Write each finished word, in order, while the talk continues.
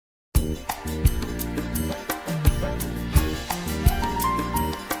In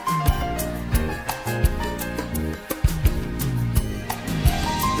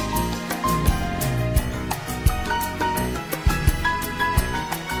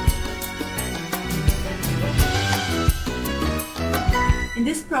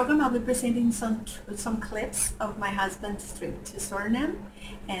this program, I'll be presenting some clips of my husband's trip to Suriname,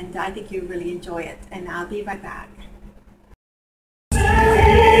 and I think you'll really enjoy it, and I'll be right back.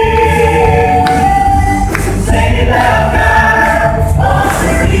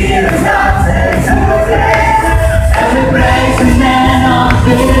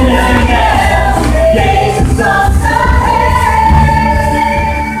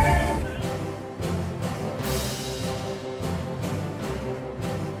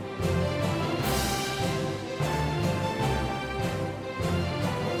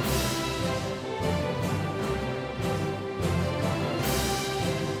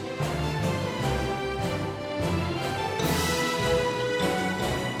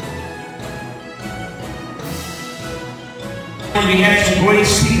 We had some great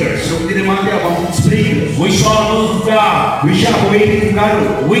speakers. We saw the move of God. We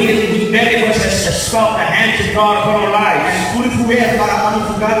many of us has felt the hands of God upon our lives.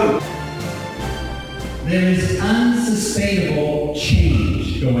 There is unsustainable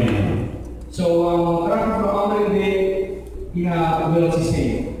change going on. So,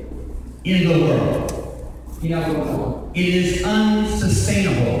 in the world, it is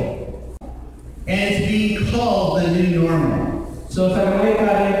unsustainable, and it's being called the new normal. So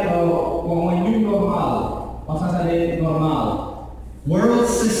world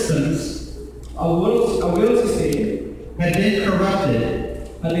systems have been corrupted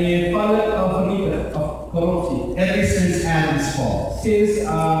ever since Adam's fall.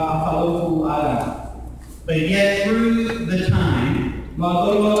 But yet through the time,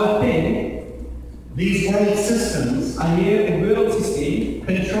 these world systems controlled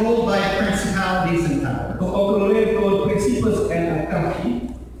by principalities and powers,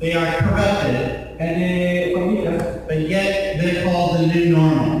 they are corrupted, but yet they're called the new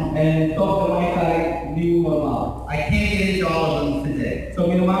normal. I can't get into all of them today, so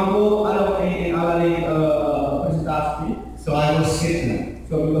I will skip them.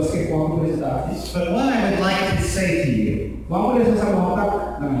 But what I would like to say to you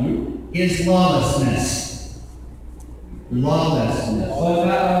is lawlessness. Lawlessness.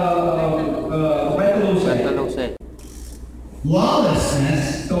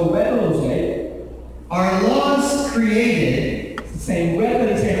 Lawlessness are laws created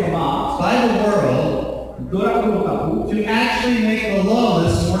by the world to actually make the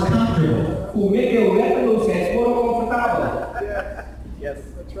lawless more comfortable. Yes,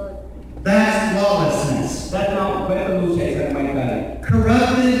 that's right. That's lawlessness.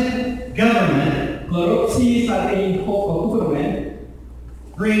 Corrupted government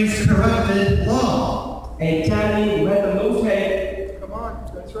brings corrupted law. Come on,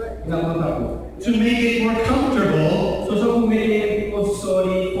 that's right. To make it more comfortable for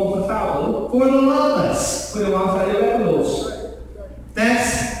the lawless.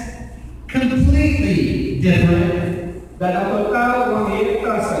 That's completely different than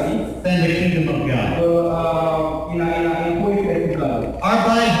the kingdom of God. Our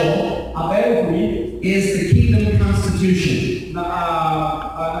Bible is the kingdom constitution.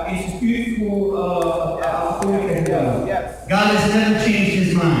 Yes. God has never changed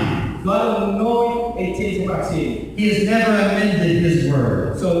his mind. He has never amended his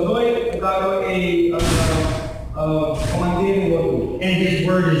word. And his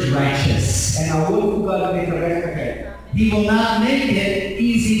word is righteous. He will not make it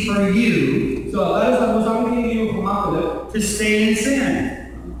easy for you to stay in sin.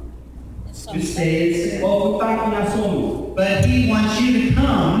 But he wants you to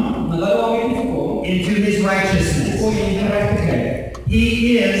come into his righteousness.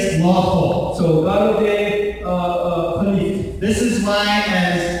 He is lawful. This is why,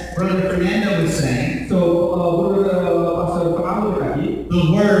 as Brother Fernando was saying, the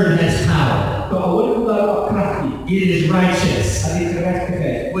word has power. It is righteous.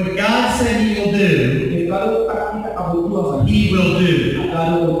 What God said he will do, he will do.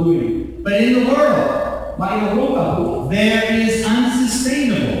 But in the world, there is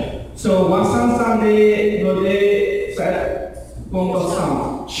unsustainable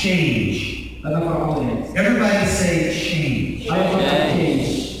change. Everybody say change.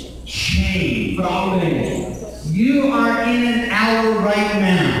 Change. You are in an hour right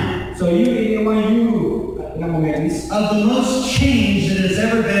now of the most change that has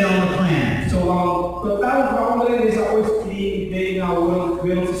ever been on the planet.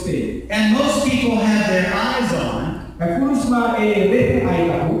 state. And most people have their eyes on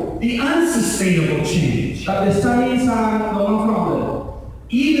the unsustainable change.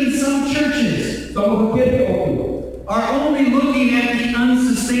 Even some churches are only looking at the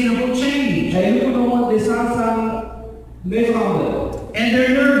unsustainable change. And they're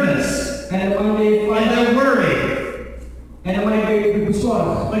nervous. And they're worried. But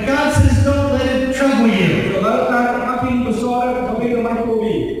God says, don't let it trouble you.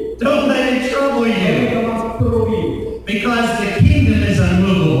 Don't let it trouble you. Because the kingdom is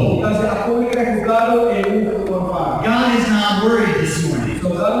unmovable. God is not worried this morning.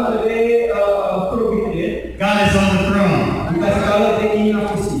 God is on the throne.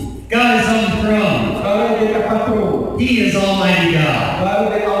 God is on the throne. He is Almighty God.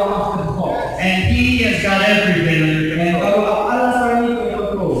 And He has got everything under control.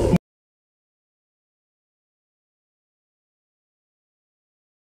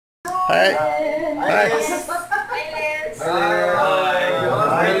 Hi. Hi.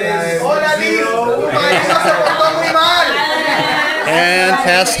 And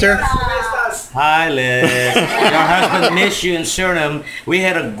Pastor. Hi, Liz. Your husband missed you in Suriname. We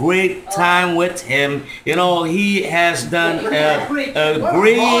had a great time with him. You know, he has done a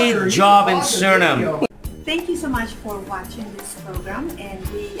great job in Suriname. Thank you so much for watching this program, and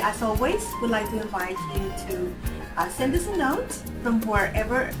we, as always, would like to invite you to send us a note from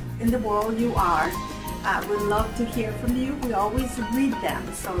wherever in the world you are. We'd love to hear from you. We always read them,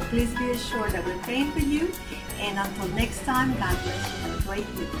 so please be assured that we're praying for you. And until next time, God bless you. Have a great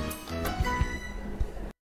week.